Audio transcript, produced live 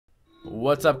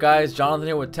What's up guys, Jonathan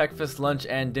here with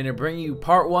TechfastLunch&Dinner, bringing you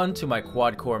part 1 to my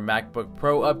quad-core MacBook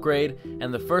Pro upgrade.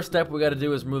 And the first step we got to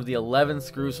do is remove the 11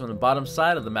 screws from the bottom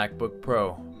side of the MacBook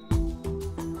Pro.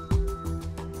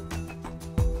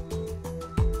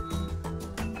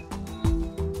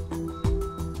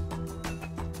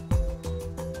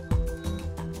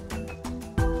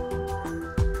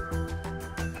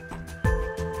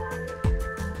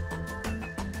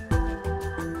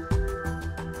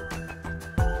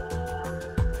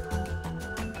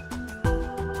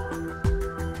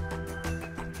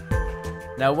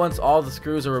 Now once all the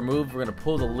screws are removed, we're going to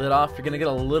pull the lid off. You're going to get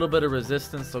a little bit of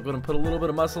resistance, so go ahead and put a little bit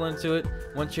of muscle into it.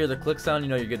 Once you hear the click sound, you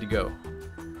know you're good to go.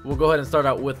 We'll go ahead and start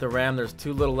out with the RAM. There's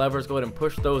two little levers. Go ahead and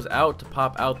push those out to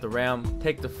pop out the RAM.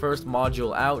 Take the first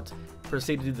module out.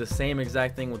 Proceed to do the same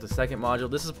exact thing with the second module.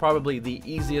 This is probably the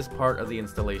easiest part of the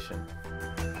installation.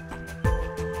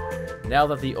 Now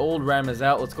that the old RAM is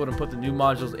out, let's go ahead and put the new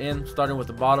modules in, starting with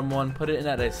the bottom one. Put it in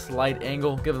at a slight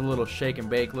angle, give it a little shake and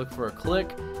bake, look for a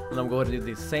click, and then we'll go ahead and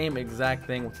do the same exact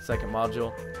thing with the second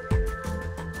module.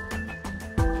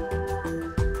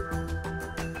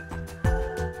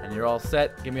 And you're all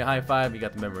set. Give me a high five, you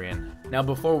got the memory in. Now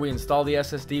before we install the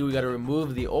SSD, we got to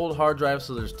remove the old hard drive,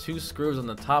 so there's two screws on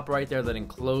the top right there that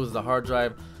enclose the hard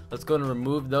drive. Let's go ahead and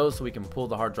remove those so we can pull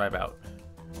the hard drive out.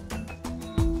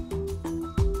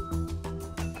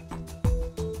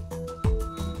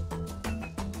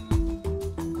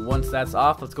 Once that's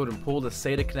off, let's go ahead and pull the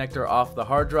SATA connector off the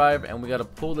hard drive, and we got to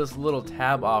pull this little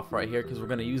tab off right here because we're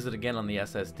going to use it again on the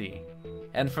SSD.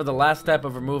 And for the last step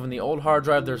of removing the old hard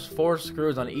drive, there's 4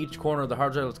 screws on each corner of the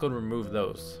hard drive. Let's go ahead and remove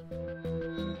those.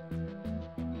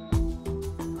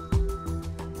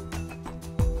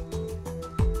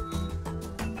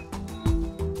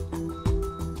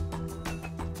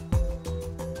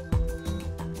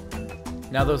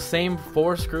 Now those same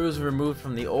 4 screws removed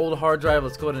from the old hard drive,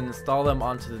 let's go ahead and install them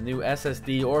onto the new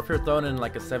SSD, or if you're throwing in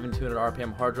like a 7200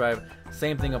 RPM hard drive,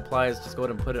 same thing applies, just go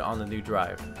ahead and put it on the new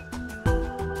drive.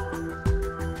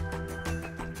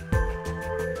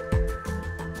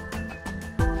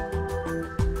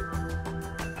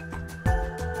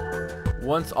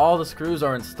 Once all the screws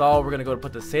are installed, we're going to go to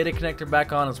put the SATA connector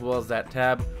back on as well as that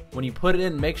tab. When you put it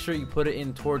in, make sure you put it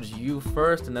in towards you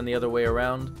first and then the other way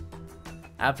around.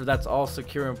 After that's all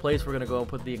secure in place, we're going to go and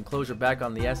put the enclosure back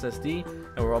on the SSD,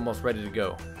 and we're almost ready to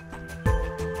go.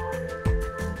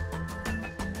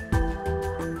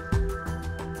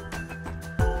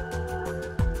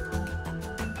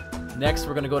 Next,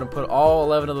 we're going to go ahead and put all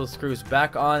 11 of those screws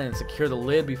back on and secure the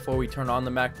lid before we turn on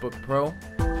the MacBook Pro.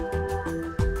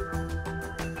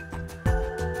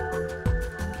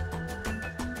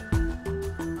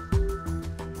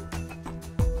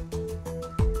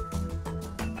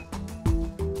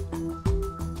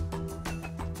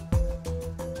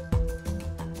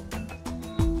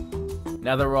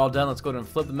 Now that we're all done, let's go ahead and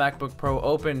flip the MacBook Pro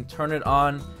open, turn it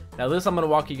on. Now this I'm going to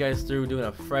walk you guys through doing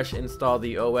a fresh install of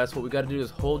the OS. What we got to do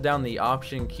is hold down the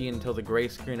option key until the gray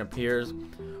screen appears.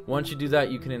 Once you do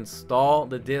that, you can install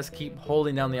the disk. Keep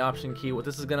holding down the option key. What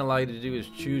this is going to allow you to do is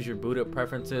choose your boot up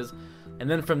preferences. And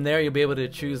then from there, you'll be able to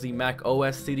choose the Mac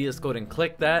OS CD. Let's go ahead and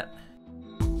click that.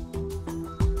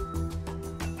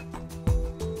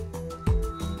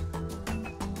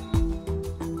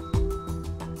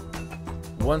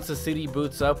 Once the CD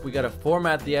boots up, we got to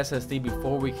format the SSD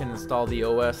before we can install the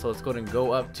OS. So let's go ahead and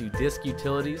go up to Disk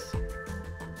Utilities.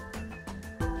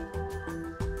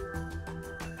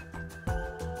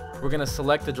 We're going to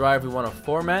select the drive we want to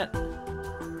format.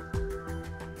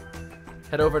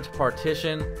 Head over to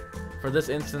Partition. For this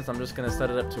instance, I'm just going to set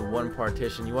it up to one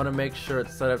partition. You want to make sure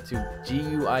it's set up to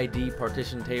GUID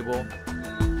partition table.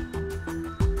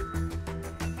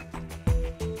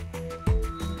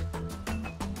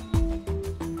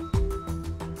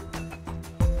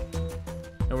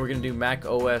 And we're going to do Mac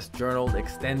OS Journal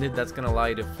Extended. That's going to allow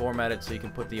you to format it so you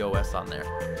can put the OS on there.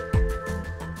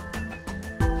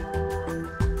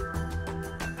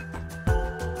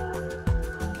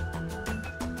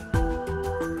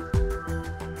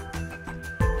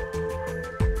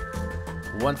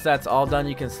 Once that's all done,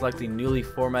 you can select the newly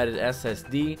formatted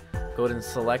SSD. Go ahead and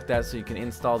select that so you can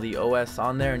install the OS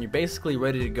on there, and you're basically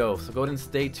ready to go. So go ahead and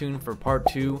stay tuned for part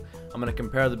 2. I'm going to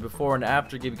compare the before and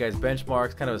after, give you guys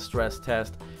benchmarks, kind of a stress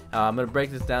test. I'm going to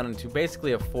break this down into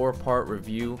basically a 4-part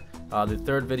review. The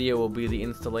third video will be the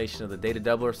installation of the Data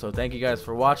Doubler. So thank you guys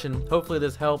for watching. Hopefully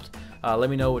this helped. Let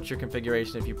me know what your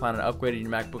configuration, if you plan on upgrading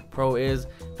your MacBook Pro, is.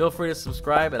 Feel free to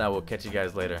subscribe, and I will catch you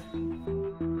guys later.